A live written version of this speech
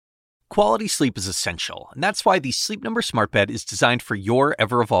Quality sleep is essential, and that's why the Sleep Number Smart Bed is designed for your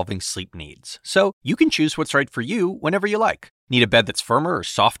ever-evolving sleep needs. So you can choose what's right for you whenever you like. Need a bed that's firmer or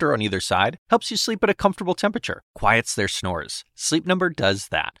softer on either side? Helps you sleep at a comfortable temperature, quiets their snores. Sleep Number does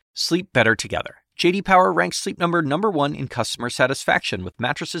that. Sleep better together. J.D. Power ranks Sleep Number #1 in customer satisfaction with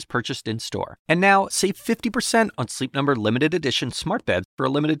mattresses purchased in-store. And now, save 50% on Sleep Number limited edition smart beds for a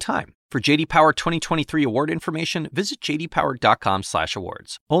limited time. For J.D. Power 2023 award information, visit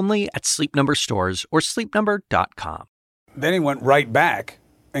jdpower.com/awards. Only at Sleep Number stores or sleepnumber.com. Then he went right back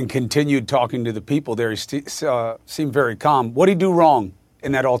and continued talking to the people there. He seemed very calm. What did he do wrong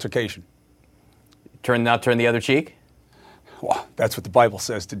in that altercation? Turn the other cheek? Well, that's what the Bible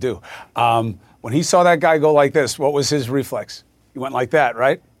says to do. When he saw that guy go like this, what was his reflex? He went like that,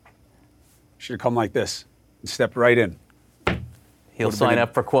 right? Should have come like this and stepped right in. He'll sign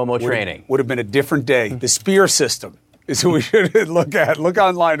up for Cuomo training. Would have been a different day. The spear system is who we should look at. Look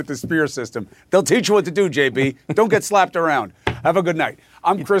online at the spear system. They'll teach you what to do, JB. Don't get slapped around. Have a good night.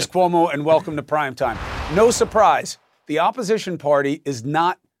 I'm Chris Cuomo, and welcome to Primetime. No surprise, the opposition party is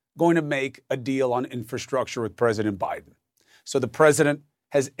not going to make a deal on infrastructure with President Biden. So the president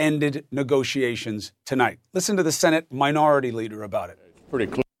has ended negotiations tonight. Listen to the Senate Minority Leader about it.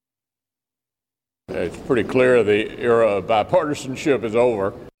 It's pretty clear the era of bipartisanship is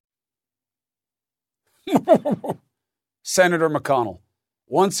over. Senator McConnell,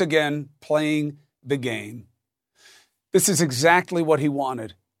 once again playing the game. This is exactly what he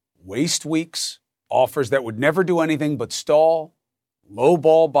wanted. Waste weeks, offers that would never do anything but stall,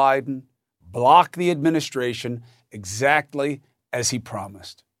 lowball Biden, block the administration, exactly as he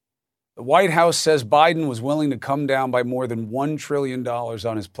promised. The White House says Biden was willing to come down by more than $1 trillion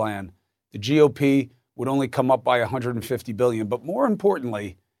on his plan. The GOP would only come up by $150 billion. But more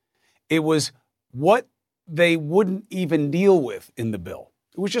importantly, it was what they wouldn't even deal with in the bill.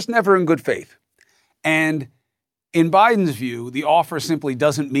 It was just never in good faith. And in Biden's view, the offer simply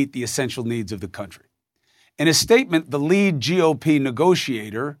doesn't meet the essential needs of the country. In a statement, the lead GOP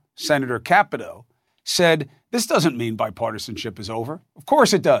negotiator, Senator Capito, said, this doesn't mean bipartisanship is over. Of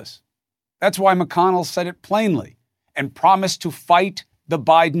course it does. That's why McConnell said it plainly and promised to fight the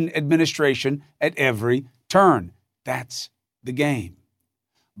Biden administration at every turn. That's the game.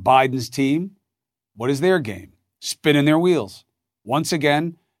 Biden's team, what is their game? Spinning their wheels. Once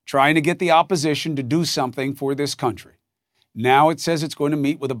again, trying to get the opposition to do something for this country. Now it says it's going to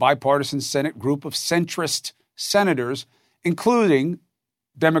meet with a bipartisan Senate group of centrist senators, including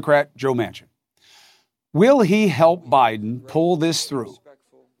Democrat Joe Manchin. Will he help Biden pull this through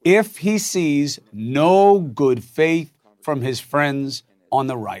if he sees no good faith from his friends on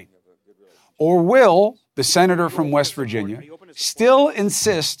the right? Or will the senator from West Virginia still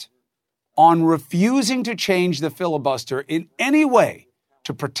insist on refusing to change the filibuster in any way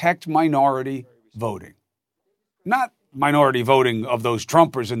to protect minority voting? Not minority voting of those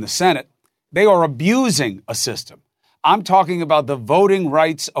Trumpers in the Senate. They are abusing a system. I'm talking about the voting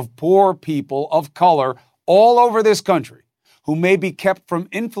rights of poor people of color all over this country who may be kept from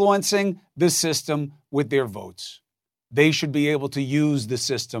influencing the system with their votes. They should be able to use the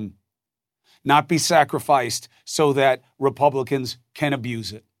system, not be sacrificed so that Republicans can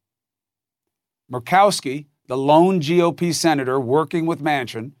abuse it. Murkowski, the lone GOP senator working with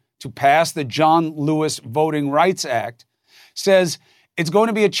Manchin to pass the John Lewis Voting Rights Act, says it's going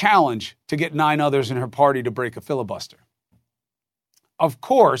to be a challenge to get 9 others in her party to break a filibuster. Of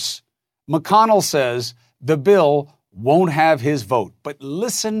course, McConnell says the bill won't have his vote, but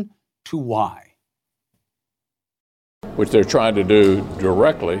listen to why. Which they're trying to do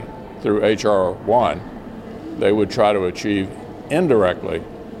directly through H.R. 1, they would try to achieve indirectly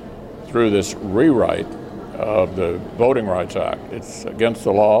through this rewrite of the Voting Rights Act. It's against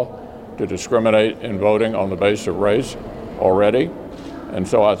the law to discriminate in voting on the basis of race already, and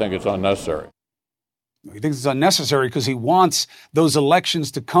so I think it's unnecessary. He thinks it's unnecessary because he wants those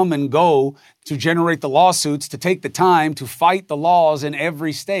elections to come and go, to generate the lawsuits, to take the time to fight the laws in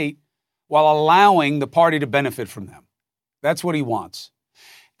every state while allowing the party to benefit from them. That's what he wants.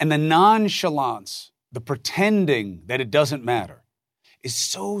 And the nonchalance, the pretending that it doesn't matter, is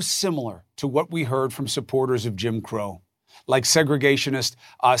so similar to what we heard from supporters of Jim Crow, like segregationist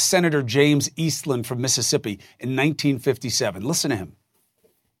Senator James Eastland from Mississippi in 1957. Listen to him.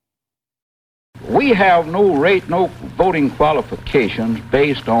 We have no voting qualifications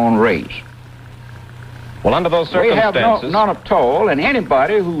based on race. Well, under those circumstances... We have none at all, and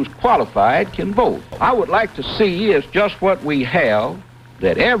anybody who's qualified can vote. I would like to see is just what we have,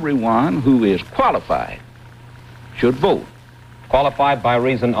 that everyone who is qualified should vote. Qualified by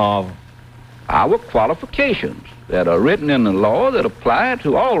reason of? Our qualifications, that are written in the law that apply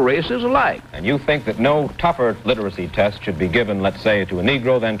to all races alike. And you think that no tougher literacy test should be given, let's say, to a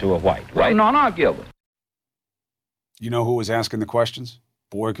Negro than to a white, right? Well, not given. You know who was asking the questions?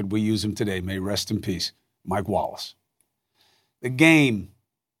 Boy, could we use him today. May rest in peace. Mike Wallace. The game,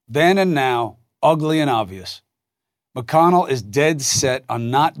 then and now, ugly and obvious. McConnell is dead set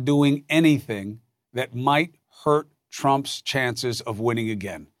on not doing anything that might hurt Trump's chances of winning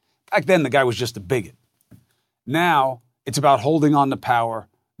again. Back then, the guy was just a bigot. Now, it's about holding on to power,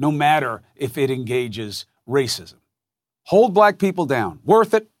 no matter if it engages racism. Hold black people down.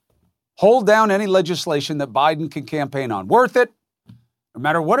 Worth it. Hold down any legislation that Biden can campaign on. Worth it. No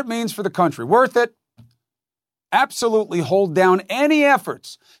matter what it means for the country. Worth it. Absolutely hold down any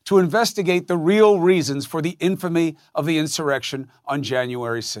efforts to investigate the real reasons for the infamy of the insurrection on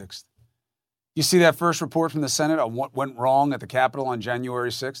January 6th. You see that first report from the Senate on what went wrong at the Capitol on January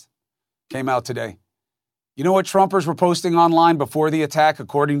 6th? Came out today. You know what Trumpers were posting online before the attack,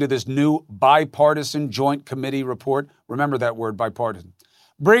 according to this new bipartisan joint committee report? Remember that word, bipartisan.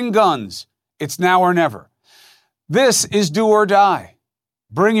 Bring guns. It's now or never. This is do or die.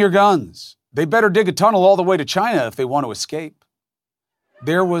 Bring your guns. They better dig a tunnel all the way to China if they want to escape.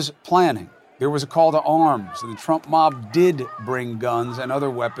 There was planning. There was a call to arms, and the Trump mob did bring guns and other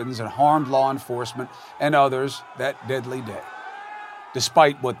weapons and harmed law enforcement and others that deadly day,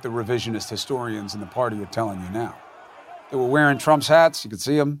 despite what the revisionist historians in the party are telling you now. They were wearing Trump's hats. You can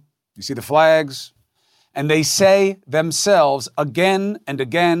see them. You see the flags. And they say themselves again and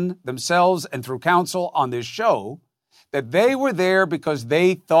again, themselves and through counsel on this show, that they were there because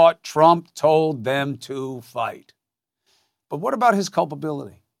they thought Trump told them to fight. But what about his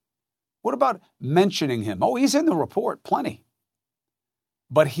culpability? What about mentioning him? Oh, he's in the report, plenty.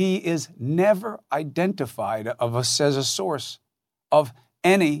 But he is never identified as a source of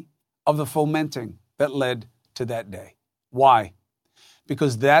any of the fomenting that led to that day. Why?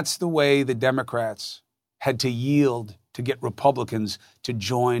 Because that's the way the Democrats had to yield to get Republicans to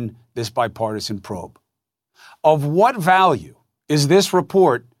join this bipartisan probe. Of what value is this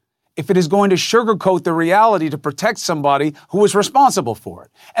report if it is going to sugarcoat the reality to protect somebody who was responsible for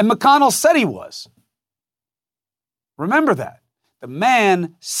it? And McConnell said he was. Remember that. The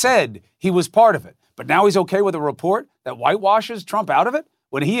man said he was part of it. But now he's okay with a report that whitewashes Trump out of it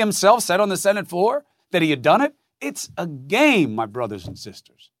when he himself said on the Senate floor that he had done it? It's a game, my brothers and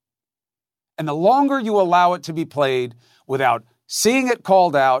sisters. And the longer you allow it to be played without seeing it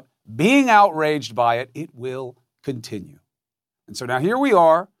called out, being outraged by it, it will continue. And so now here we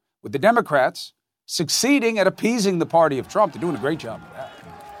are with the Democrats succeeding at appeasing the party of Trump. They're doing a great job of that.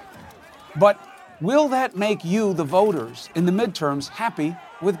 But will that make you, the voters, in the midterms happy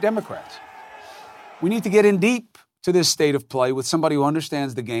with Democrats? We need to get in deep to this state of play with somebody who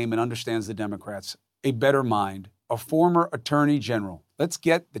understands the game and understands the Democrats, a better mind, a former Attorney General. Let's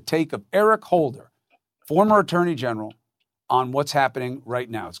get the take of Eric Holder, former Attorney General, on what's happening right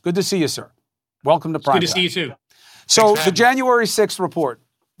now. It's good to see you, sir. Welcome to Prime Time. Good to see you, too. So the January 6th report,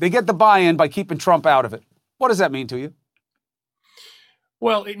 they get the buy-in by keeping Trump out of it. What does that mean to you?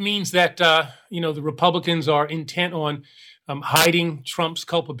 Well, it means that, the Republicans are intent on hiding Trump's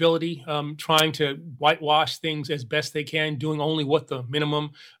culpability, trying to whitewash things as best they can, doing only what the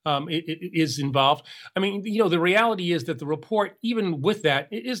minimum is involved. I mean, the reality is that the report, even with that,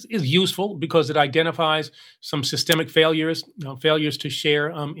 is useful because it identifies some systemic failures, failures to share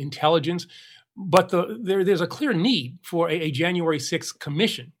intelligence. But there's a clear need for a January 6th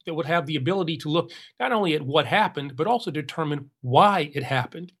commission that would have the ability to look not only at what happened, but also determine why it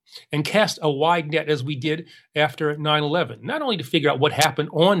happened and cast a wide net as we did after 9/11. Not only to figure out what happened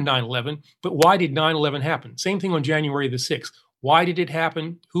on 9/11, but why did 9/11 happen? Same thing on January the 6th. Why did it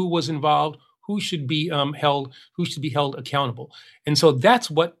happen? Who was involved? Who should be held? Who should be held accountable? And so that's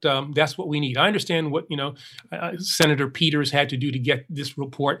what we need. I understand what Senator Peters had to do to get this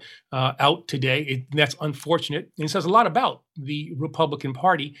report out today. That's unfortunate, and it says a lot about the Republican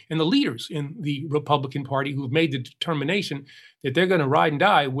Party and the leaders in the Republican Party who've made the determination that they're going to ride and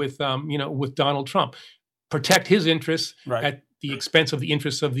die with Donald Trump, protect his interests at the expense of the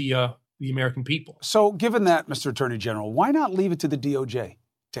interests of the American people. So, given that, Mr. Attorney General, why not leave it to the DOJ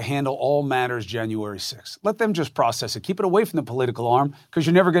to handle all matters January 6th? Let them just process it. Keep it away from the political arm because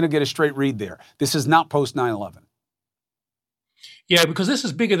you're never going to get a straight read there. This is not post 9/11. Yeah, because this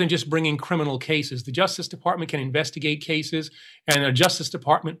is bigger than just bringing criminal cases. The Justice Department can investigate cases, and a Justice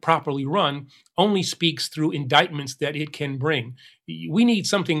Department properly run only speaks through indictments that it can bring. We need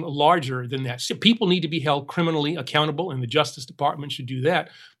something larger than that. So people need to be held criminally accountable, and the Justice Department should do that.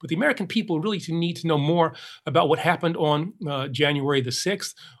 But the American people really need to know more about what happened on January the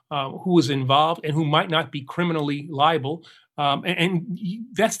 6th, who was involved and who might not be criminally liable. And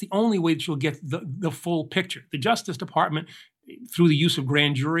that's the only way that you'll get the full picture. The Justice Department, through the use of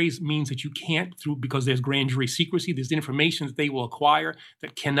grand juries, means that you can't, because there's grand jury secrecy, there's information that they will acquire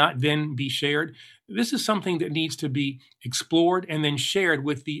that cannot then be shared. This is something that needs to be explored and then shared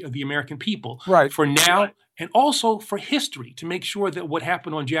with the American people. Right. For now, and also for history, to make sure that what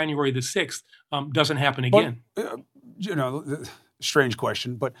happened on January the 6th doesn't happen again. But, strange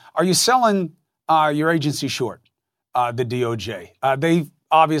question, but are you selling your agency short, the DOJ? They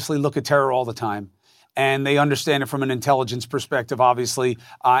obviously look at terror all the time. And they understand it from an intelligence perspective, obviously,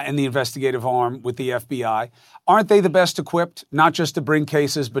 and the investigative arm with the FBI. Aren't they the best equipped, not just to bring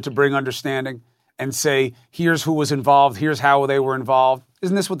cases, but to bring understanding and say, here's who was involved, here's how they were involved?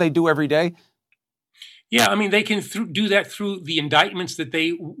 Isn't this what they do every day? Yeah, I mean, they can do that through the indictments that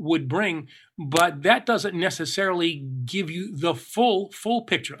they would bring, but that doesn't necessarily give you the full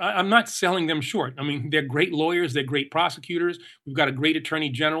picture. I'm not selling them short. I mean, they're great lawyers. They're great prosecutors. We've got a great attorney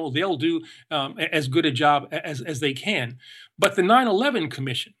general. They'll do as good a job as they can. But the 9/11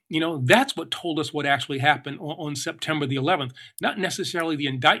 Commission, that's what told us what actually happened on September the 11th, not necessarily the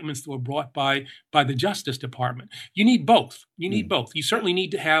indictments that were brought by the Justice Department. You need both. You certainly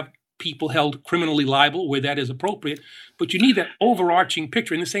need to have people held criminally liable where that is appropriate, but you need that overarching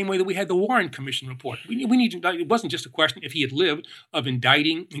picture in the same way that we had the Warren Commission report. We need to, it wasn't just a question, if he had lived, of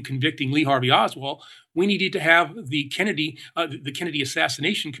indicting and convicting Lee Harvey Oswald. We needed to have the Kennedy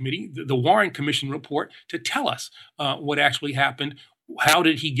Assassination Committee, the Warren Commission report, to tell us what actually happened. How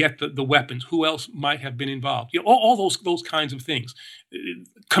did he get the weapons? Who else might have been involved? All those kinds of things.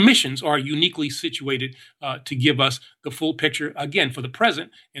 Commissions are uniquely situated to give us the full picture, again, for the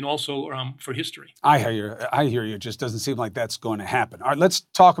present and also for history. I hear you. It just doesn't seem like that's going to happen. All right, let's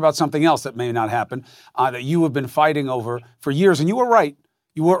talk about something else that may not happen, that you have been fighting over for years. And you were right.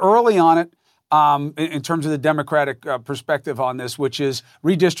 You were early on it in terms of the Democratic perspective on this, which is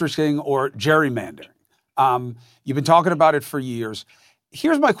redistricting or gerrymandering. You've been talking about it for years.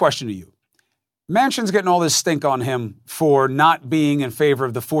 Here's my question to you. Manchin's getting all this stink on him for not being in favor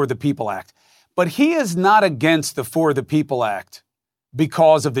of the For the People Act. But he is not against the For the People Act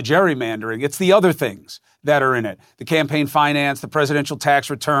because of the gerrymandering. It's the other things that are in it. The campaign finance, the presidential tax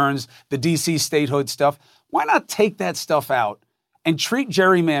returns, the D.C. statehood stuff. Why not take that stuff out and treat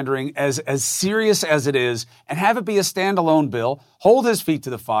gerrymandering as serious as it is and have it be a standalone bill, hold his feet to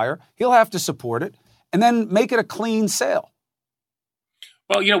the fire, he'll have to support it, and then make it a clean sale?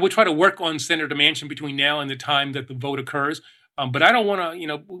 Well, we'll try to work on Senator Manchin between now and the time that the vote occurs. But I don't want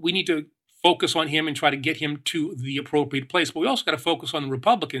to, we need to focus on him and try to get him to the appropriate place. But we also got to focus on the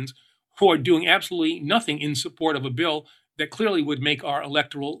Republicans who are doing absolutely nothing in support of a bill that clearly would make our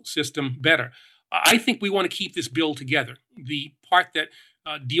electoral system better. I think we want to keep this bill together. The part that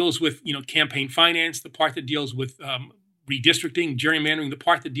deals with, campaign finance, the part that deals with redistricting, gerrymandering, the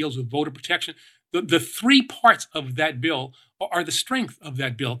part that deals with voter protection. The three parts of that bill are the strength of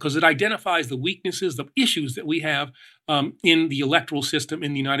that bill because it identifies the weaknesses, the issues that we have in the electoral system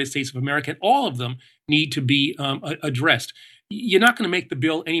in the United States of America. And all of them need to be addressed. You're not going to make the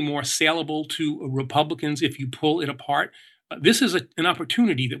bill any more saleable to Republicans if you pull it apart. This is an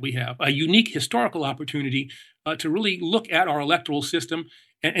opportunity that we have, a unique historical opportunity to really look at our electoral system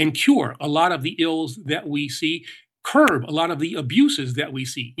and cure a lot of the ills that we see, curb a lot of the abuses that we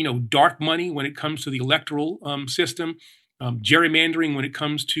see, dark money when it comes to the electoral system, gerrymandering when it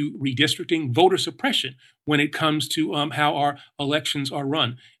comes to redistricting, voter suppression when it comes to how our elections are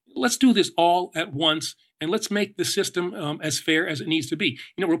run. Let's do this all at once, and let's make the system as fair as it needs to be.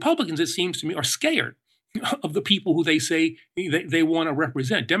 Republicans, it seems to me, are scared of the people who they say they want to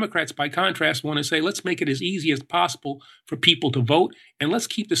represent. Democrats, by contrast, want to say, let's make it as easy as possible for people to vote, and let's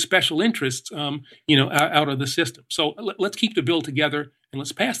keep the special interests, out of the system. So let's keep the bill together, and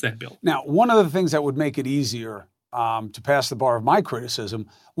let's pass that bill. Now, one of the things that would make it easier to pass the bar of my criticism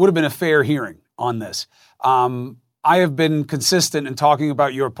would have been a fair hearing on this. I have been consistent in talking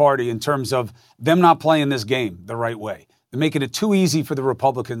about your party in terms of them not playing this game the right way. They're making it too easy for the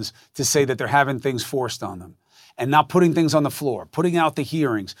Republicans to say that they're having things forced on them and not putting things on the floor, putting out the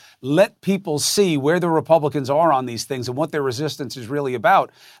hearings. Let people see where the Republicans are on these things and what their resistance is really about.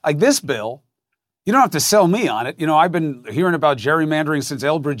 Like this bill, you don't have to sell me on it. I've been hearing about gerrymandering since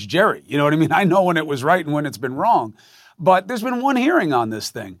Elbridge Gerry. You know what I mean? I know when it was right and when it's been wrong. But there's been one hearing on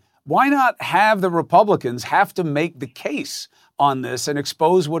this thing. Why not have the Republicans have to make the case on this and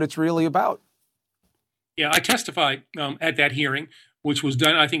expose what it's really about? Yeah, I testified at that hearing, which was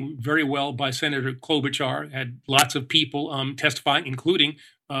done, I think, very well by Senator Klobuchar. Had lots of people testifying, including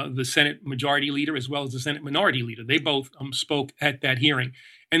the Senate Majority Leader as well as the Senate Minority Leader. They both spoke at that hearing.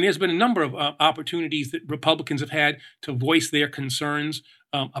 And there's been a number of opportunities that Republicans have had to voice their concerns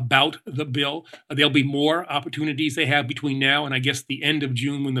about the bill. There'll be more opportunities they have between now and I guess the end of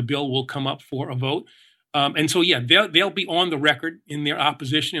June when the bill will come up for a vote. And so, yeah, they'll be on the record in their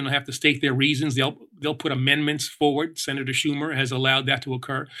opposition and have to state their reasons. They'll put amendments forward. Senator Schumer has allowed that to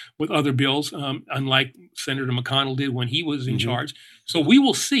occur with other bills, unlike Senator McConnell did when he was in charge. So we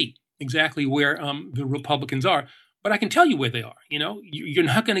will see exactly where the Republicans are. But I can tell you where they are. You know, you're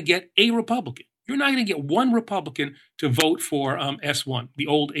not going to get a Republican. You're not going to get one Republican to vote for S1, the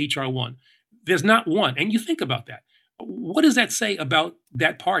old HR 1. There's not one. And you think about that. What does that say about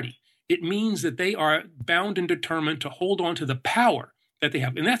that party? It means that they are bound and determined to hold on to the power that they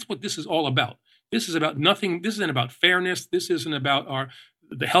have. And that's what this is all about. This is about nothing. This isn't about fairness. This isn't about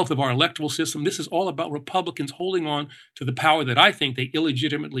the health of our electoral system. This is all about Republicans holding on to the power that I think they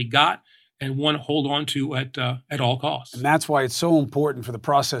illegitimately got and want to hold on to at all costs. And that's why it's so important for the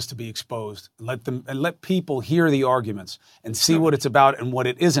process to be exposed and let people hear the arguments and see what it's about and what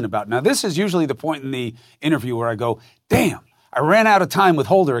it isn't about. Now, this is usually the point in the interview where I go, damn, I ran out of time with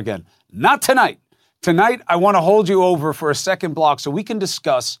Holder again. Not tonight. Tonight, I want to hold you over for a second block so we can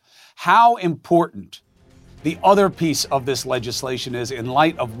discuss how important the other piece of this legislation is in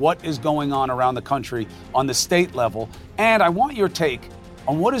light of what is going on around the country on the state level. And I want your take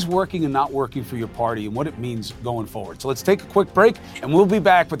on what is working and not working for your party and what it means going forward. So let's take a quick break, and we'll be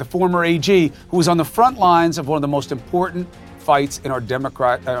back with the former AG who was on the front lines of one of the most important fights in our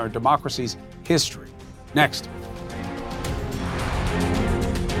democracy's history. Next.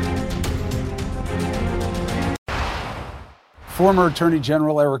 Former Attorney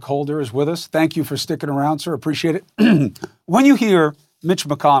General Eric Holder is with us. Thank you for sticking around, sir. Appreciate it. When you hear Mitch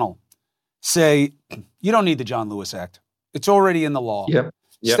McConnell say, you don't need the John Lewis Act, it's already in the law. Yep.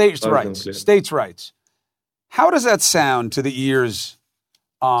 States' rights. How does that sound to the ears,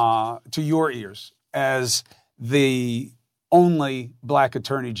 to your ears, as the only black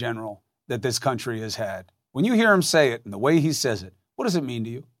attorney general that this country has had? When you hear him say it and the way he says it, what does it mean to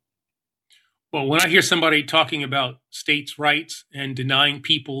you? Well, when I hear somebody talking about states' rights and denying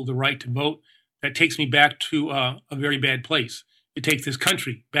people the right to vote, that takes me back to a very bad place. It takes this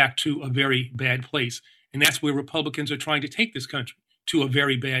country back to a very bad place. And that's where Republicans are trying to take this country, to a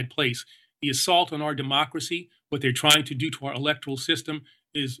very bad place. The assault on our democracy, what they're trying to do to our electoral system,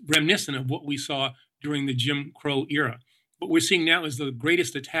 is reminiscent of what we saw during the Jim Crow era. What we're seeing now is the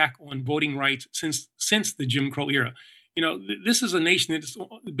greatest attack on voting rights since the Jim Crow era. You know, this is a nation that's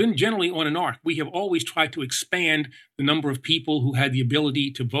been generally on an arc. We have always tried to expand the number of people who had the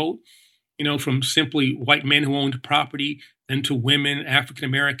ability to vote, you know, from simply white men who owned property, then to women, African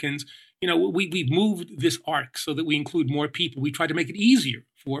Americans. You know, we've moved this arc so that we include more people. We try to make it easier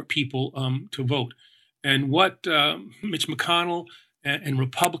for people to vote. And what Mitch McConnell and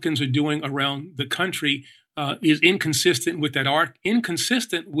Republicans are doing around the country is inconsistent with that arc,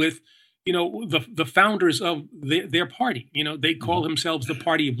 inconsistent with, you know, the founders of their party. You know, they call themselves the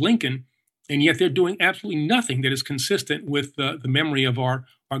party of Lincoln, and yet they're doing absolutely nothing that is consistent with the memory of our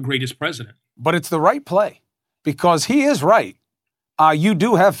greatest president. But it's the right play, because he is right. You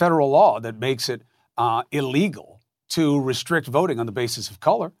do have federal law that makes it illegal to restrict voting on the basis of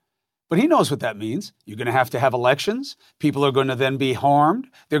color. But he knows what that means. You're going to have elections. People are going to then be harmed.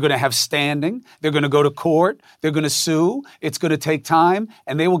 They're going to have standing. They're going to go to court. They're going to sue. It's going to take time.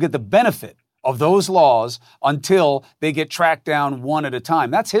 And they will get the benefit of those laws until they get tracked down one at a time.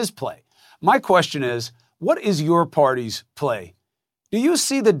 That's his play. My question is, what is your party's play? Do you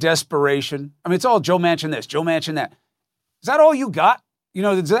see the desperation? I mean, it's all Joe Manchin this, Joe Manchin that. Is that all you got? You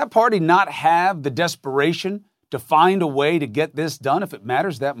know, does that party not have the desperation to find a way to get this done if it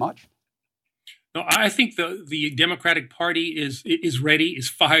matters that much? No, I think the Democratic Party is ready, is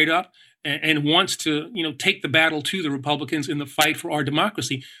fired up, and wants to, you know, take the battle to the Republicans in the fight for our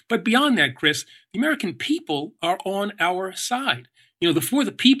democracy. But beyond that, Chris, the American people are on our side. You know, the For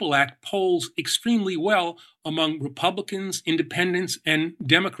the People Act polls extremely well among Republicans, independents, and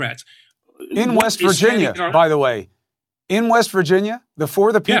Democrats. In West Virginia, by the way. In West Virginia, the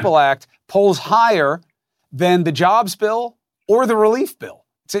For the People Act polls higher than the jobs bill or the relief bill.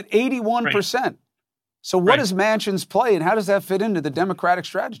 It's at 81%. Right. So what is Manchin's play, and how does that fit into the Democratic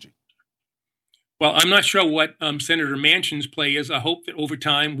strategy? Well, I'm not sure what Senator Manchin's play is. I hope that over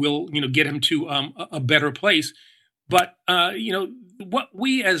time we'll, you know, get him to a better place. But, what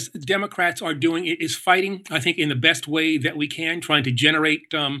we as Democrats are doing is fighting, I think, in the best way that we can, trying to generate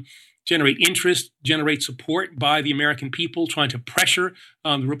interest, generate support by the American people, trying to pressure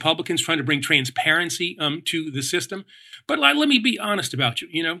the Republicans, trying to bring transparency to the system. But let me be honest about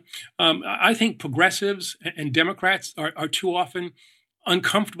you. I think progressives and Democrats are too often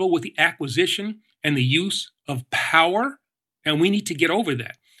uncomfortable with the acquisition and the use of power, and we need to get over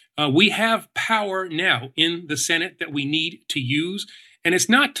that. We have power now in the Senate that we need to use, and it's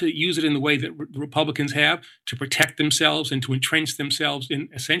not to use it in the way that the Republicans have to protect themselves and to entrench themselves in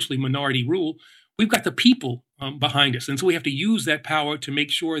essentially minority rule. We've got the people behind us, and so we have to use that power to make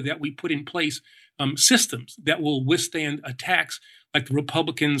sure that we put in place systems that will withstand attacks like the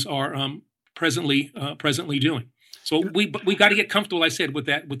Republicans are presently doing. So we got to get comfortable, I said, with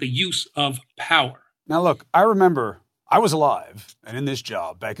the use of power. Now, look, I remember I was alive and in this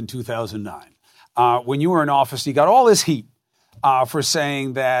job back in 2009 when you were in office. You got all this heat for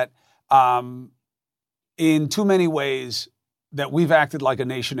saying that in too many ways that we've acted like a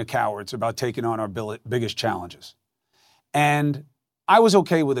nation of cowards about taking on our biggest challenges. And I was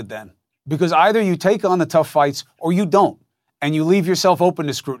okay with it then, because either you take on the tough fights or you don't, and you leave yourself open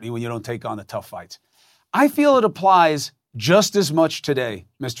to scrutiny when you don't take on the tough fights. I feel it applies just as much today,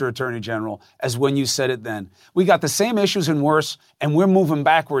 Mr. Attorney General, as when you said it then. We got the same issues and worse, and we're moving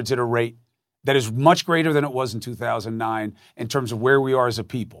backwards at a rate that is much greater than it was in 2009 in terms of where we are as a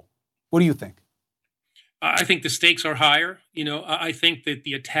people. What do you think? I think the stakes are higher. I think that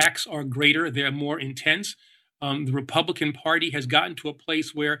the attacks are greater. They're more intense. The Republican Party has gotten to a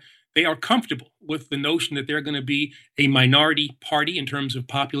place where they are comfortable with the notion that they're going to be a minority party in terms of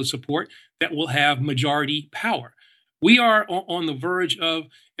popular support that will have majority power. We are on the verge of,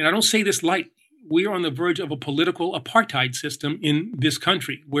 and I don't say this lightly, we are on the verge of a political apartheid system in this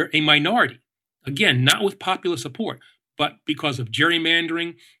country where a minority, again, not with popular support, but because of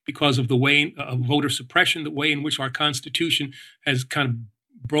gerrymandering, because of the way of voter suppression, the way in which our Constitution has kind of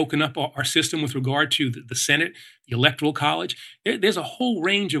broken up our system with regard to the Senate, the Electoral College. There's a whole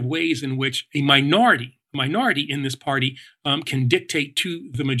range of ways in which a minority in this party can dictate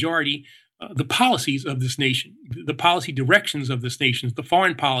to the majority the policies of this nation, the policy directions of this nation, the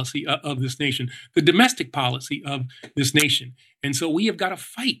foreign policy of this nation, the domestic policy of this nation. And so we have got to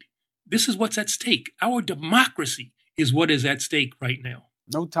fight. This is what's at stake. Our democracy is what is at stake right now.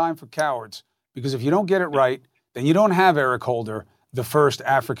 No time for cowards, because if you don't get it right, then you don't have Eric Holder, the first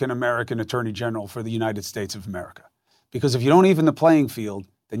African-American Attorney General for the United States of America. Because if you don't even the playing field,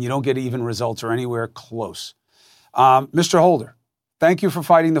 then you don't get even results or anywhere close. Mr. Holder, thank you for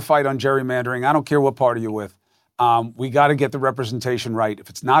fighting the fight on gerrymandering. I don't care what party you're with. We got to get the representation right. If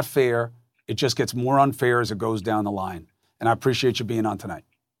it's not fair, it just gets more unfair as it goes down the line. And I appreciate you being on tonight.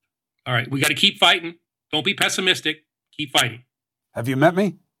 All right. We got to keep fighting. Don't be pessimistic. Keep fighting. Have you met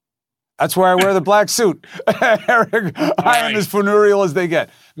me? That's why I wear the black suit. Eric, I am as funereal as they get.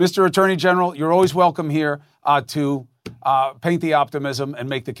 Mr. Attorney General, you're always welcome here to paint the optimism and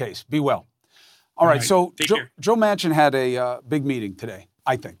make the case. Be well. All right. So Joe Manchin had a big meeting today,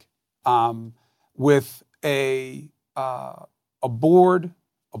 I think, with a board,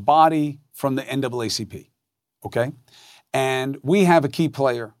 a body from the NAACP. Okay. And we have a key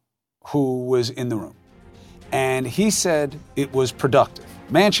player who was in the room. And he said it was productive.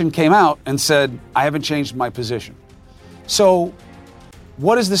 Manchin came out and said, I haven't changed my position. So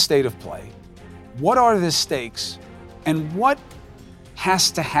what is the state of play? What are the stakes? And what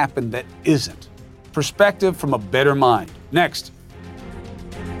has to happen that isn't? Perspective from a better mind. Next.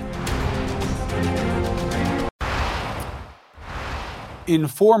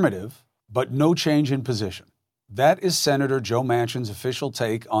 Informative, but no change in position. That is Senator Joe Manchin's official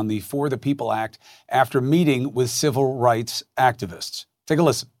take on the For the People Act after meeting with civil rights activists. Take a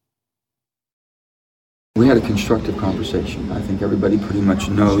listen. We had a constructive conversation. I think everybody pretty much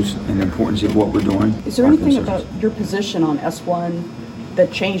knows the importance of what we're doing. Is there anything about your position on S1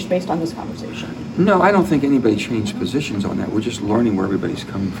 that changed based on this conversation? No, I don't think anybody changed positions on that. We're just learning where everybody's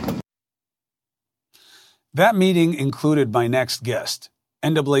coming from. That meeting included my next guest,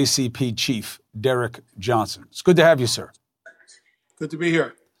 NAACP Chief Derek Johnson. It's good to have you, sir. Good to be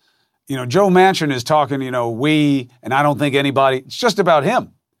here. Joe Manchin is talking, we, and I don't think anybody, it's just about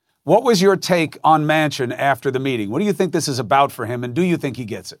him. What was your take on Manchin after the meeting? What do you think this is about for him, and do you think he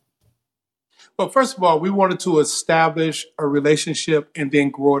gets it? Well, first of all, we wanted to establish a relationship and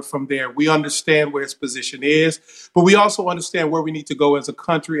then grow it from there. We understand where his position is, but we also understand where we need to go as a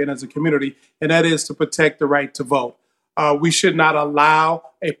country and as a community, and that is to protect the right to vote. We should not allow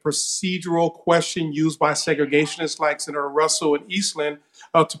a procedural question used by segregationists like Senator Russell and Eastland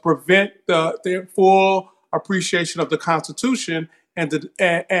to prevent the full appreciation of the Constitution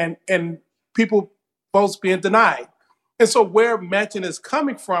and people votes being denied. And so where Manchin is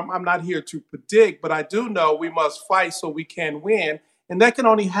coming from, I'm not here to predict, but I do know we must fight so we can win. And that can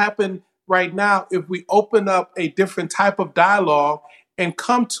only happen right now if we open up a different type of dialogue and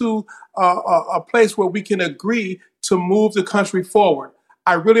come to a place where we can agree to move the country forward.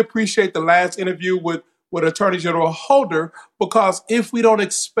 I really appreciate the last interview with Attorney General Holder, because if we don't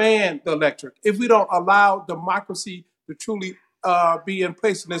expand the electorate, if we don't allow democracy to truly be in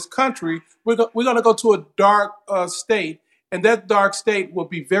place in this country, we're going to go to a dark state, and that dark state will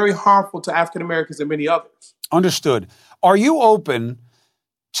be very harmful to African Americans and many others. Understood. Are you open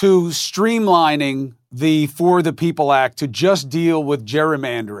to streamlining the For the People Act to just deal with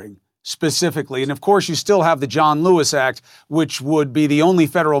gerrymandering specifically? And of course, you still have the John Lewis Act, which would be the only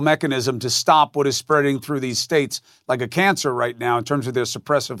federal mechanism to stop what is spreading through these states like a cancer right now in terms of their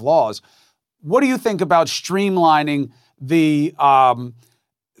suppressive laws. What do you think about streamlining the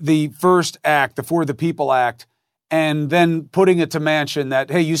first act, the For the People Act, and then putting it to Manchin that,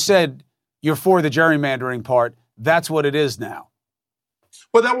 hey, you said you're for the gerrymandering part. That's what it is now.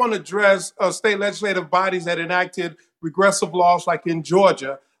 Well, I want to address state legislative bodies that enacted regressive laws like in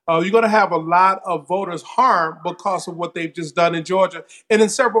Georgia. You're going to have a lot of voters harmed because of what they've just done in Georgia and in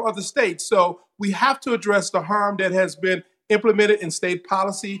several other states. So we have to address the harm that has been implemented in state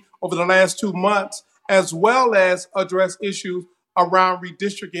policy over the last 2 months, as well as address issues around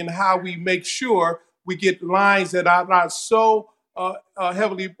redistricting, how we make sure we get lines that are not so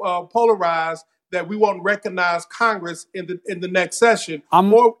heavily polarized that we won't recognize Congress in the next session.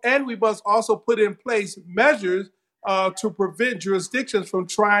 And we must also put in place measures to prevent jurisdictions from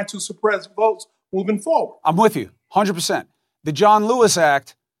trying to suppress votes moving forward. I'm with you, 100%. The John Lewis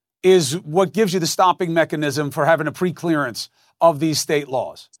Act is what gives you the stopping mechanism for having a preclearance of these state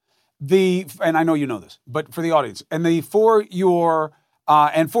laws. And I know you know this, but for the audience, and For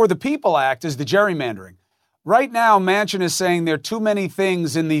the People Act is the gerrymandering. Right now, Manchin is saying there are too many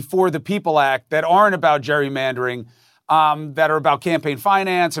things in the For the People Act that aren't about gerrymandering, that are about campaign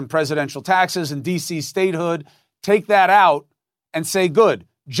finance and presidential taxes and D.C. statehood. Take that out and say, good,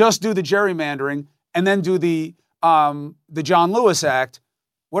 just do the gerrymandering and then do the John Lewis Act.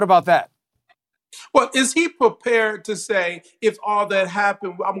 What about that? Well, is he prepared to say, if all that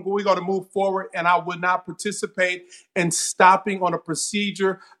happened, we're going to move forward and I would not participate in stopping on a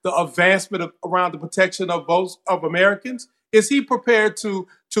procedure, the advancement around the protection of votes of Americans? Is he prepared to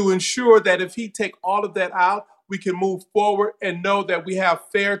ensure that if he take all of that out, we can move forward and know that we have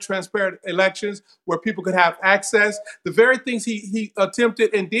fair, transparent elections where people could have access? The very things he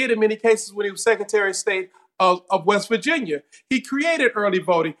attempted and did in many cases when he was Secretary of State of West Virginia. He created early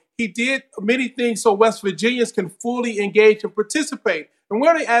voting. He did many things so West Virginians can fully engage and participate. And we're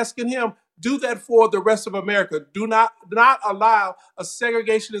only asking him, do that for the rest of America. Do not allow a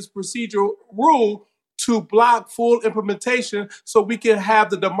segregationist procedural rule to block full implementation so we can have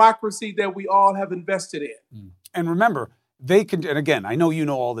the democracy that we all have invested in. And remember, they can, and again, I know you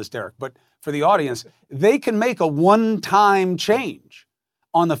know all this, Derek, but for the audience, they can make a one-time change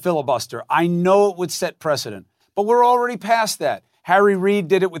on the filibuster. I know it would set precedent, but we're already past that. Harry Reid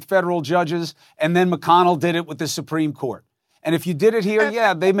did it with federal judges, and then McConnell did it with the Supreme Court. And if you did it here,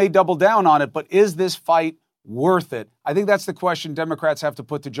 yeah, they may double down on it, but is this fight worth it? I think that's the question Democrats have to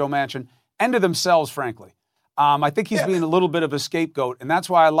put to Joe Manchin and to themselves, frankly. I think he's being a little bit of a scapegoat, and that's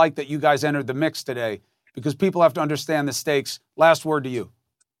why I like that you guys entered the mix today, because people have to understand the stakes. Last word to you.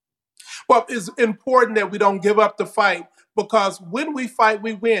 Well, it's important that we don't give up the fight, because when we fight,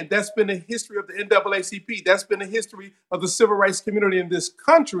 we win. That's been the history of the NAACP. That's been the history of the civil rights community in this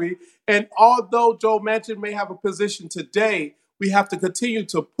country. And although Joe Manchin may have a position today, we have to continue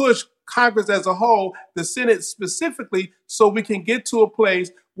to push Congress as a whole, the Senate specifically, so we can get to a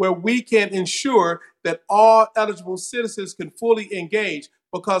place where we can ensure that all eligible citizens can fully engage.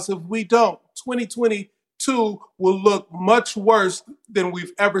 Because if we don't, 2022 will look much worse than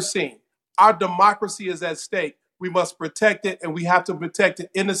we've ever seen. Our democracy is at stake. We must protect it, and we have to protect it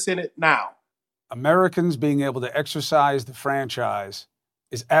in the Senate now. Americans being able to exercise the franchise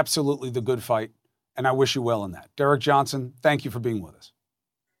is absolutely the good fight, and I wish you well in that. Derek Johnson, thank you for being with us.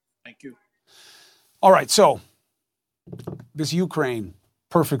 Thank you. All right, so this Ukraine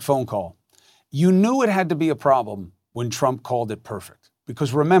perfect phone call. You knew it had to be a problem when Trump called it perfect,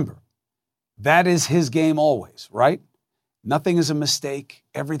 because remember, that is his game always, right? Nothing is a mistake.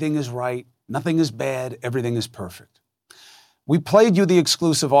 Everything is right. Nothing is bad. Everything is perfect. We played you the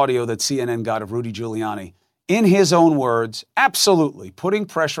exclusive audio that CNN got of Rudy Giuliani in his own words, absolutely putting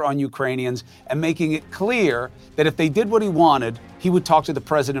pressure on Ukrainians and making it clear that if they did what he wanted, he would talk to the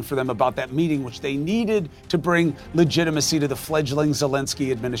president for them about that meeting, which they needed to bring legitimacy to the fledgling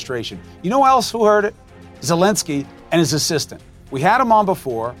Zelensky administration. You know else who heard it? Zelensky and his assistant. We had him on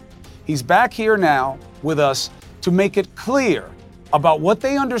before. He's back here now with us to make it clear about what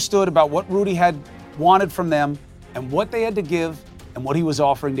they understood about what Rudy had wanted from them and what they had to give and what he was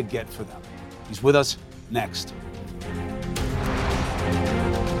offering to get for them. He's with us next.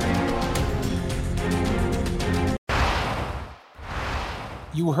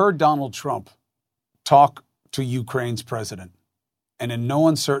 You heard Donald Trump talk to Ukraine's president and in no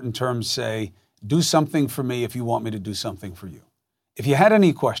uncertain terms say, do something for me if you want me to do something for you. If you had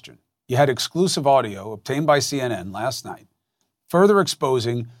any question, you had exclusive audio obtained by CNN last night, further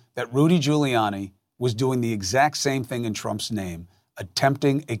exposing that Rudy Giuliani was doing the exact same thing in Trump's name,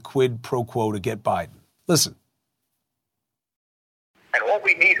 attempting a quid pro quo to get Biden. Listen. And all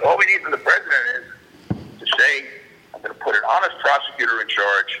we need from the president is to say, I'm going to put an honest prosecutor in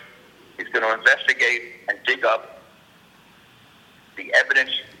charge. He's going to investigate and dig up the evidence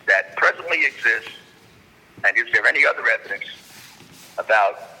that presently exists, and is there any other evidence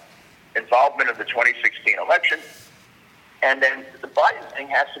about involvement of the 2016 election? And then the Biden thing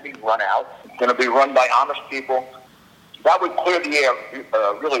has to be run out. It's going to be run by honest people. That would clear the air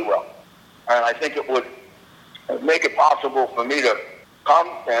really well. And I think it would make it possible for me to come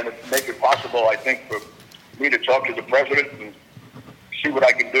and make it possible, I think, for me to talk to the president and see what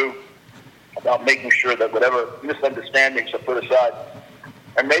I can do about making sure that whatever misunderstandings are put aside.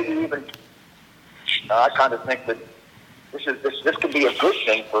 And maybe even, I kind of think that this could be a good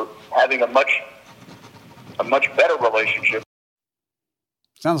thing for having a much better relationship.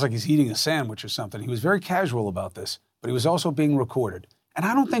 Sounds like he's eating a sandwich or something. He was very casual about this, but he was also being recorded. And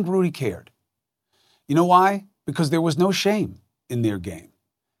I don't think Rudy cared. You know why? Because there was no shame in their game.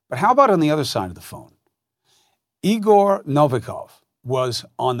 But how about on the other side of the phone? Igor Novikov was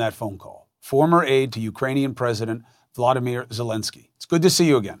on that phone call, former aide to Ukrainian President Vladimir Zelensky. It's good to see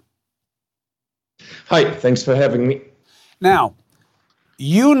you again. Hi, thanks for having me. Now,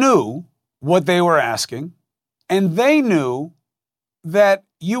 you knew what they were asking, and they knew that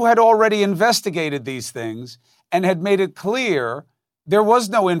you had already investigated these things and had made it clear there was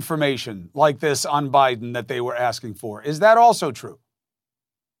no information like this on Biden that they were asking for. Is that also true?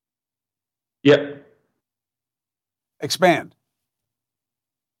 Yeah. Expand.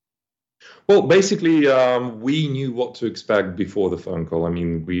 Well, basically, we knew what to expect before the phone call. I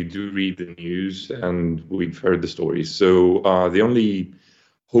mean, we do read the news and we've heard the stories. So the only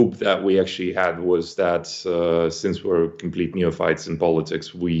hope that we actually had was that since we're complete neophytes in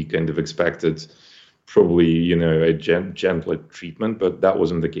politics, we kind of expected probably, a gentler treatment, but that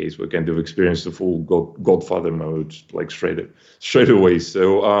wasn't the case. We kind of experienced the full Godfather mode, like straight away.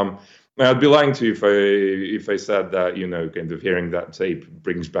 So I'd be lying to you if I said that, kind of hearing that tape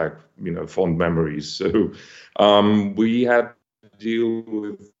brings back, fond memories. So we had to deal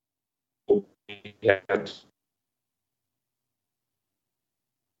with what we had.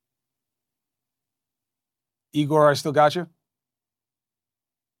 Igor, I still got you?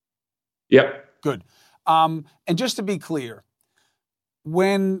 Yep. Good. And just to be clear,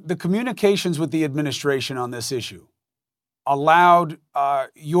 when the communications with the administration on this issue allowed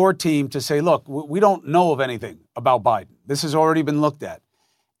your team to say, look, we don't know of anything about Biden. This has already been looked at.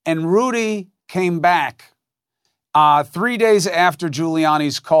 And Rudy came back 3 days after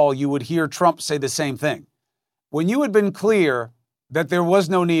Giuliani's call, you would hear Trump say the same thing. When you had been clear that there was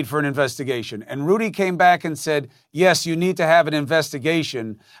no need for an investigation, and Rudy came back and said, yes, you need to have an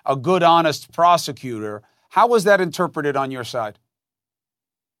investigation, a good, honest prosecutor, how was that interpreted on your side?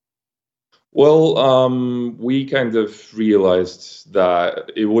 Well, we kind of realized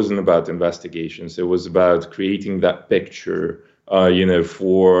that it wasn't about investigations. It was about creating that picture,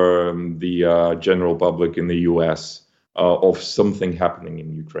 for the general public in the U.S. Of something happening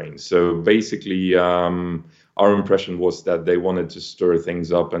in Ukraine. So basically, our impression was that they wanted to stir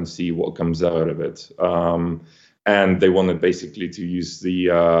things up and see what comes out of it. And they wanted basically to use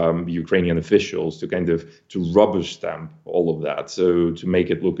the Ukrainian officials to rubber stamp all of that. So to make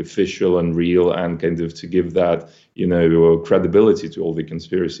it look official and real and kind of to give that, credibility to all the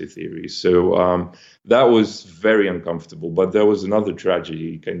conspiracy theories. So that was very uncomfortable. But there was another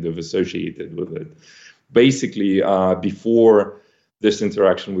tragedy kind of associated with it. Basically, before this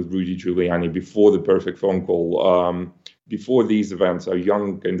interaction with Rudy Giuliani, before the perfect phone call, before these events, our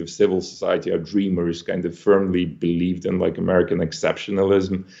young kind of civil society, our dreamers kind of firmly believed in like American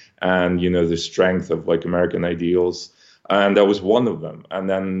exceptionalism and, the strength of like American ideals. And that was one of them. And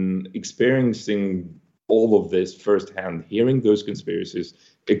then experiencing all of this firsthand, hearing those conspiracies,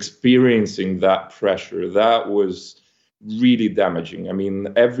 experiencing that pressure, that was really damaging. I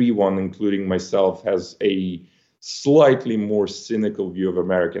mean, everyone, including myself, has a slightly more cynical view of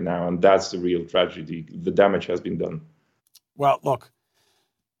America now, and that's the real tragedy. The damage has been done. Well, look,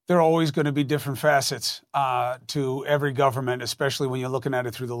 there are always going to be different facets to every government, especially when you're looking at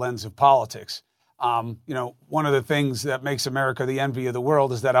it through the lens of politics. One of the things that makes America the envy of the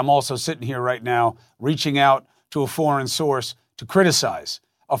world is that I'm also sitting here right now reaching out to a foreign source to criticize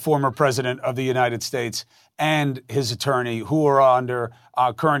a former president of the United States and his attorney who are under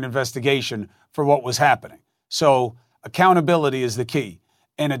current investigation for what was happening. So accountability is the key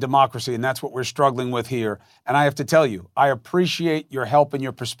in a democracy, and that's what we're struggling with here. And I have to tell you, I appreciate your help and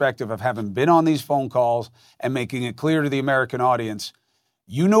your perspective of having been on these phone calls and making it clear to the American audience.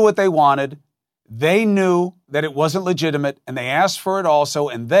 You knew what they wanted. They knew that it wasn't legitimate, and they asked for it also,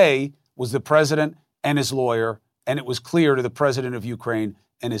 and they was the president and his lawyer, and it was clear to the president of Ukraine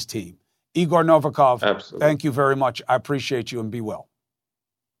and his team. Igor Novikov, absolutely. Thank you very much. I appreciate you, and be well.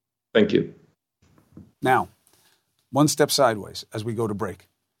 Thank you. Now, one step sideways as we go to break.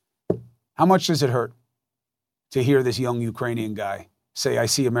 How much does it hurt to hear this young Ukrainian guy say, I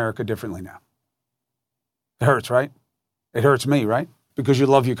see America differently now? It hurts, right? It hurts me, right? Because you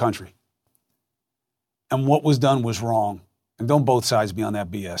love your country. And what was done was wrong. And don't both sides be on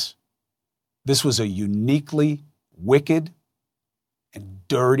that BS. This was a uniquely wicked and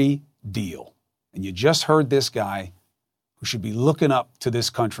dirty deal. And you just heard this guy who should be looking up to this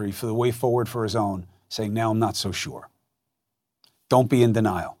country for the way forward for his own, saying, now I'm not so sure. Don't be in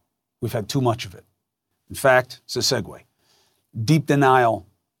denial. We've had too much of it. In fact, it's a segue. Deep denial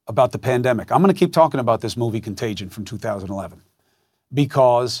about the pandemic. I'm going to keep talking about this movie Contagion from 2011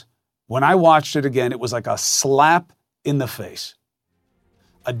 because when I watched it again, it was like a slap in the face.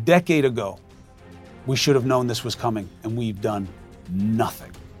 A decade ago, we should have known this was coming, and we've done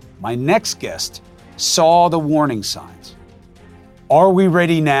nothing. My next guest saw the warning signs. Are we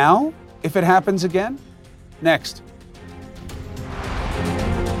ready now if it happens again? Next.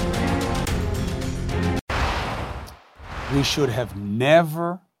 We should have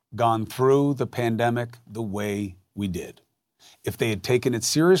never gone through the pandemic the way we did. If they had taken it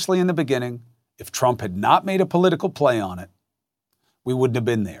seriously in the beginning, if Trump had not made a political play on it, we wouldn't have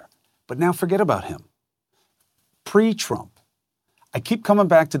been there. But now forget about him. Pre-Trump, I keep coming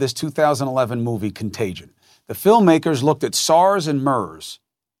back to this 2011 movie, Contagion. The filmmakers looked at SARS and MERS,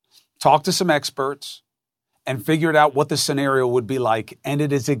 talked to some experts, and figured out what the scenario would be like. And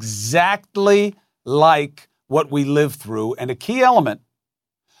it is exactly like what we lived through. And a key element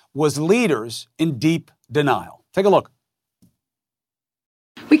was leaders in deep denial. Take a look.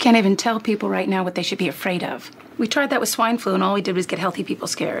 We can't even tell people right now what they should be afraid of. We tried that with swine flu, and all we did was get healthy people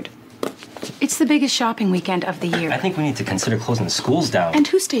scared. It's the biggest shopping weekend of the year. I think we need to consider closing the schools down. And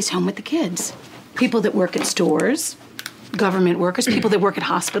who stays home with the kids? People that work at stores, government workers, people that work at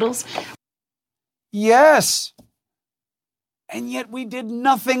hospitals. Yes. And yet we did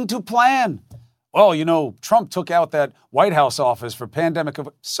nothing to plan. Well, Trump took out that White House office for pandemic.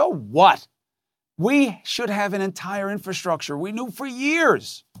 So what? We should have an entire infrastructure. We knew for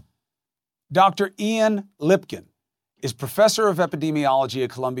years. Dr. Ian Lipkin is professor of epidemiology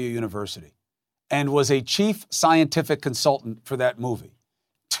at Columbia University and was a chief scientific consultant for that movie.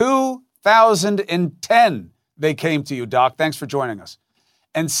 2010, they came to you, Doc. Thanks for joining us.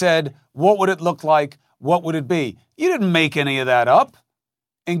 And said, what would it look like? What would it be? You didn't make any of that up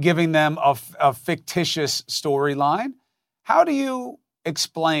in giving them a fictitious storyline. How do you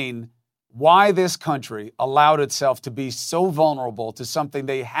explain why this country allowed itself to be so vulnerable to something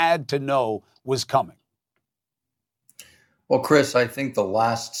they had to know was coming? Well, Chris, I think the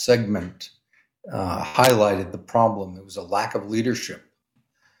last segment highlighted the problem. It was a lack of leadership.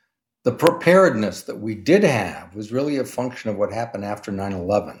 The preparedness that we did have was really a function of what happened after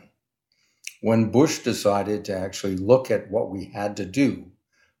 9/11, when Bush decided to actually look at what we had to do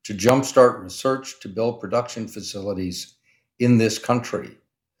to jumpstart research, to build production facilities in this country.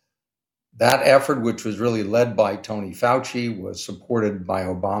 That effort, which was really led by Tony Fauci, was supported by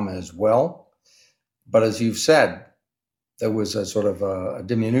Obama as well. But as you've said, there was a sort of a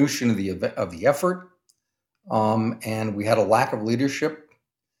diminution of the effort, and we had a lack of leadership,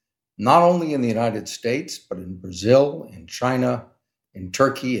 not only in the United States, but in Brazil, in China, in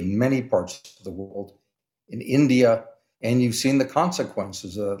Turkey, in many parts of the world, in India, and you've seen the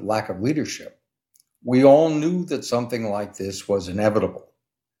consequences of lack of leadership. We all knew that something like this was inevitable.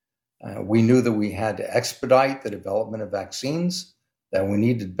 We knew that we had to expedite the development of vaccines, that we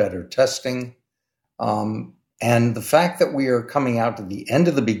needed better testing. And the fact that we are coming out to the end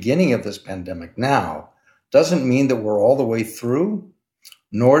of the beginning of this pandemic now, doesn't mean that we're all the way through,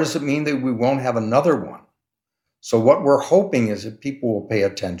 nor does it mean that we won't have another one. So what we're hoping is that people will pay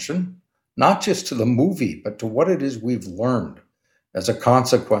attention, not just to the movie, but to what it is we've learned as a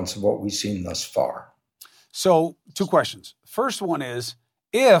consequence of what we've seen thus far. So 2 questions. First one is,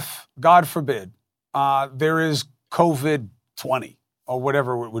 if, God forbid, there is COVID-20 or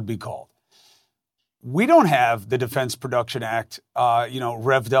whatever it would be called, we don't have the Defense Production Act,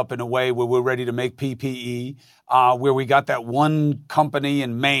 revved up in a way where we're ready to make PPE, where we got that one company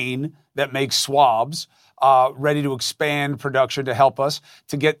in Maine that makes swabs, ready to expand production to help us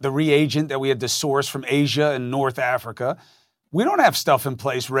to get the reagent that we had to source from Asia and North Africa. We don't have stuff in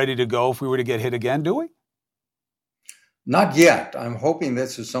place ready to go if we were to get hit again, do we? Not yet. I'm hoping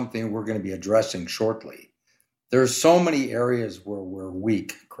this is something we're going to be addressing shortly. There's so many areas where we're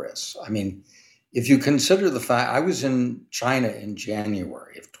weak, Chris. I mean, if you consider the fact, I was in China in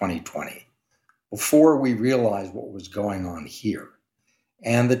January of 2020, before we realized what was going on here.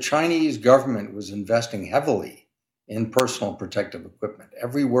 And the Chinese government was investing heavily in personal protective equipment.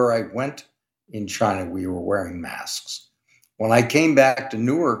 Everywhere I went in China, we were wearing masks. When I came back to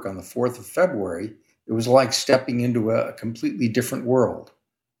Newark on the 4th of February, it was like stepping into a completely different world.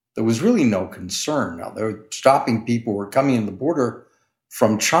 There was really no concern. Now, they were stopping people who were coming in the border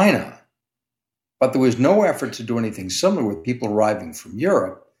from China, but there was no effort to do anything similar with people arriving from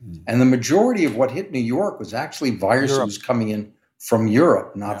Europe. And the majority of what hit New York was actually viruses coming in from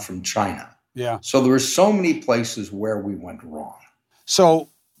Europe, not from China. Yeah. So there were so many places where we went wrong. So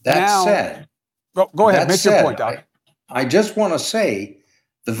that said, go ahead, make your point, Doc. I just want to say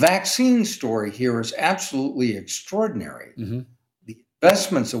the vaccine story here is absolutely extraordinary. Mm-hmm. The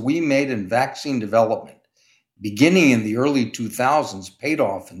investments that we made in vaccine development, beginning in the early 2000s, paid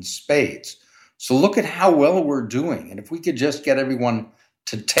off in spades. So look at how well we're doing. And if we could just get everyone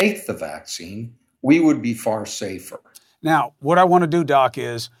to take the vaccine, we would be far safer. Now, what I want to do, Doc,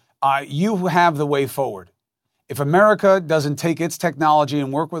 is you have the way forward. If America doesn't take its technology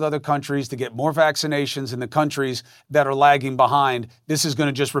and work with other countries to get more vaccinations in the countries that are lagging behind, this is going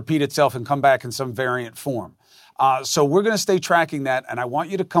to just repeat itself and come back in some variant form. So we're going to stay tracking that, and I want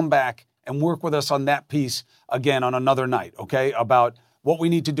you to come back and work with us on that piece again on another night, okay, about what we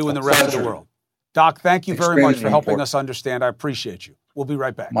need to do in the rest of the world. Doc, thank you very much for helping us understand. I appreciate you. We'll be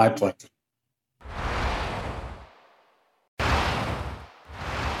right back. My pleasure.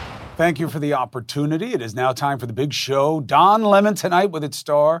 Thank you for the opportunity. It is now time for the big show. Don Lemon tonight with its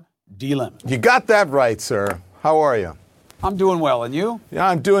star, D. Lemon. You got that right, sir. How are you? I'm doing well. And you? Yeah,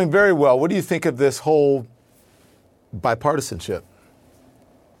 I'm doing very well. What do you think of this whole bipartisanship?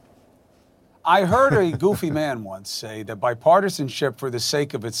 I heard a goofy man once say that bipartisanship for the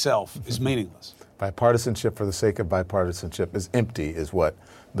sake of itself is meaningless. Bipartisanship for the sake of bipartisanship is empty, is what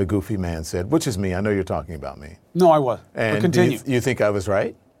the goofy man said, which is me. I know you're talking about me. No, I wasn't. And continue. You think I was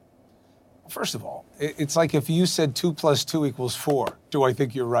right? First of all, it's like if you said 2 + 2 = 4. Do I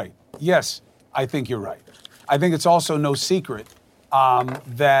think you're right? Yes, I think you're right. I think it's also no secret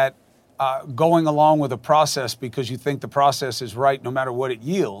that going along with a process because you think the process is right no matter what it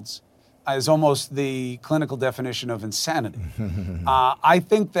yields is almost the clinical definition of insanity. I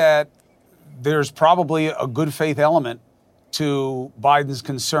think that there's probably a good faith element to Biden's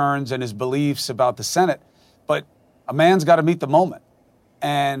concerns and his beliefs about the Senate, but a man's got to meet the moment.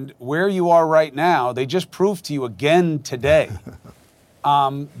 And where you are right now, they just proved to you again today,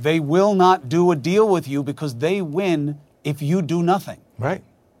 they will not do a deal with you because they win if you do nothing. Right.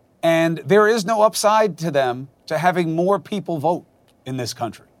 And there is no upside to them to having more people vote in this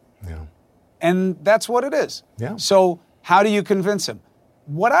country. Yeah. And that's what it is. Yeah. So how do you convince him?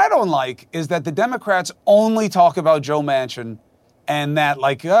 What I don't like is that the Democrats only talk about Joe Manchin and that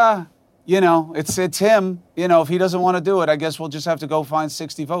it's him. If he doesn't want to do it, I guess we'll just have to go find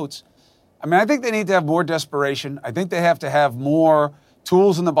 60 votes. I mean, I think they need to have more desperation. I think they have to have more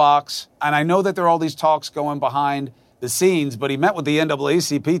tools in the box. And I know that there are all these talks going behind the scenes, but he met with the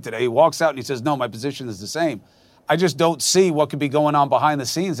NAACP today. He walks out and he says, no, my position is the same. I just don't see what could be going on behind the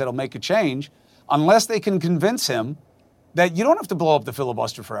scenes that'll make a change unless they can convince him that you don't have to blow up the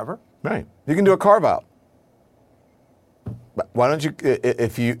filibuster forever. Right. You can do a carve out. Why don't you,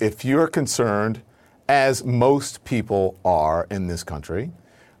 if you're concerned, as most people are in this country,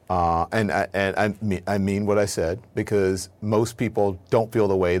 and I mean what I said, because most people don't feel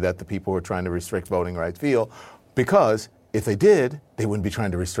the way that the people who are trying to restrict voting rights feel, because if they did, they wouldn't be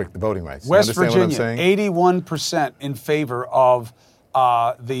trying to restrict the voting rights. West Virginia, 81% in favor of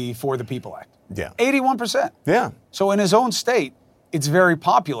the For the People Act. Yeah. 81%. Yeah. So in his own state, it's very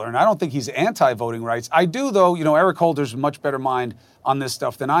popular, and I don't think he's anti-voting rights. I do, though, Eric Holder's a much better mind on this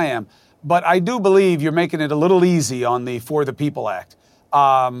stuff than I am. But I do believe you're making it a little easy on the For the People Act.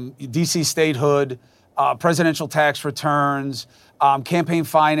 D.C. statehood, presidential tax returns, campaign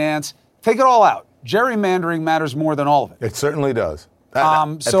finance. Take it all out. Gerrymandering matters more than all of it. It certainly does. So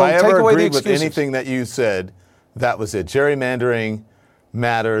if I take ever away the agreed with excuses. anything that you said, that was it. Gerrymandering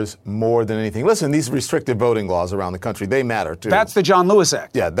matters more than anything. Listen, these restrictive voting laws around the country, they matter too. That's the John Lewis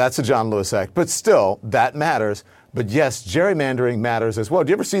Act. Yeah, that's the John Lewis Act. But still, that matters. But yes, gerrymandering matters as well.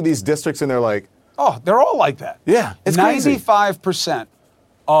 Do you ever see these districts and they're like... Oh, they're all like that. Yeah, it's 95%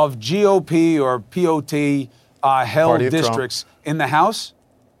 of GOP or POT held districts in the House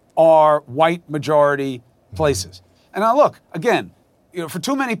are white majority places. And now look, again, for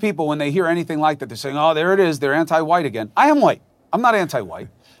too many people, when they hear anything like that, they're saying, oh, there it is, they're anti-white again. I am white. I'm not anti-white.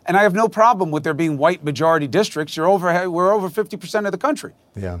 And I have no problem with there being white majority districts. We're over 50% of the country.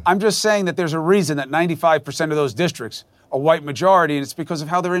 Yeah. I'm just saying that there's a reason that 95% of those districts are white majority, and it's because of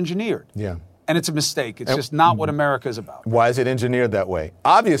how they're engineered. Yeah. And it's a mistake. It's just not what America is about. Why is it engineered that way?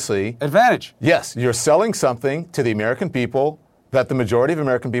 Obviously. Advantage. Yes, you're selling something to the American people that the majority of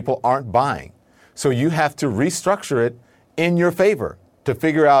American people aren't buying. So you have to restructure it in your favor to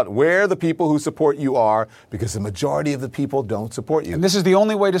figure out where the people who support you are, because the majority of the people don't support you. And this is the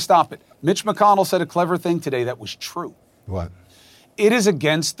only way to stop it. Mitch McConnell said a clever thing today that was true. What? It is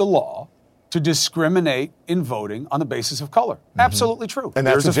against the law to discriminate in voting on the basis of color. Absolutely true. And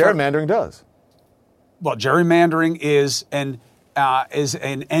that's what gerrymandering does. Well, gerrymandering is an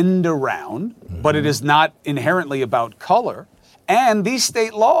end around, but it is not inherently about color. And these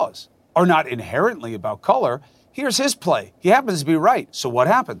state laws are not inherently about color. Here's his play. He happens to be right. So what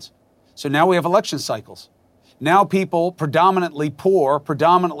happens? So now we have election cycles. Now people, predominantly poor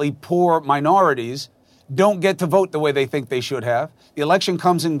minorities, don't get to vote the way they think they should have. The election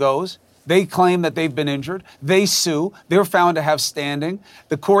comes and goes. They claim that they've been injured. They sue. They're found to have standing.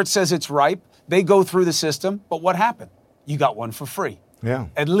 The court says it's ripe. They go through the system. But what happened? You got one for free. Yeah.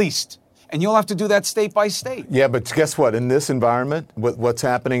 At least. And you'll have to do that state by state. Yeah, but guess what? In this environment, what's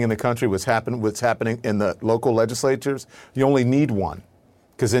happening in the country, what's happening in the local legislatures, you only need one.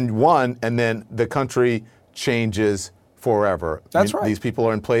 Because in one, and then the country changes forever. That's right. These people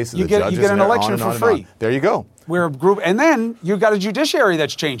are in place. You get an election for free. There you go. We're a group. And then you've got a judiciary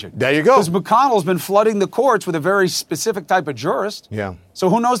that's changing. There you go. Because McConnell's been flooding the courts with a very specific type of jurist. Yeah. So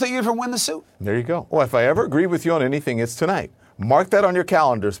who knows that you even win the suit? There you go. Well, if I ever agree with you on anything, it's tonight. Mark that on your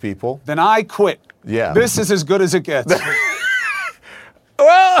calendars, people. Then I quit. Yeah. This is as good as it gets.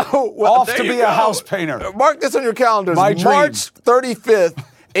 Well, off to be a house painter. Mark this on your calendars. My March 35th,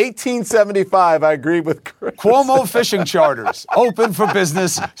 1875. I agree with Chris. Cuomo fishing charters open for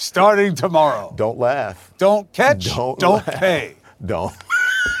business starting tomorrow. Don't laugh. Don't catch. Don't laugh. pay. Don't.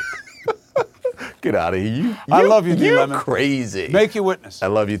 Get out of here. I love you, D. You're Lemon. crazy. Make you witness. I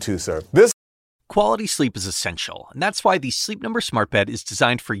love you too, sir. Quality sleep is essential, and that's why the Sleep Number Smart Bed is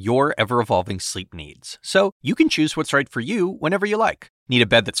designed for your ever-evolving sleep needs. So you can choose what's right for you whenever you like. Need a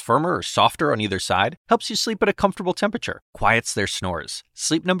bed that's firmer or softer on either side? Helps you sleep at a comfortable temperature. Quiets their snores.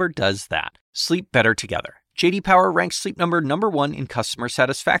 Sleep Number does that. Sleep better together. J.D. Power ranks Sleep Number number 1 in customer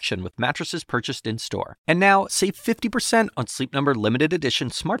satisfaction with mattresses purchased in-store. And now, save 50% on Sleep Number limited edition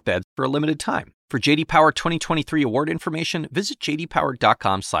smart beds for a limited time. For J.D. Power 2023 award information, visit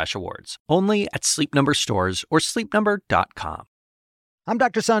jdpower.com/awards. Only at Sleep Number stores or sleepnumber.com. I'm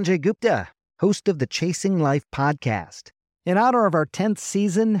Dr. Sanjay Gupta, host of the Chasing Life podcast. In honor of our 10th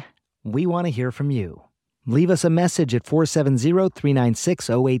season, we want to hear from you. Leave us a message at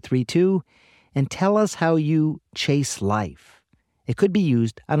 470-396-0832 and tell us how you chase life. It could be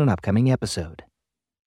used on an upcoming episode.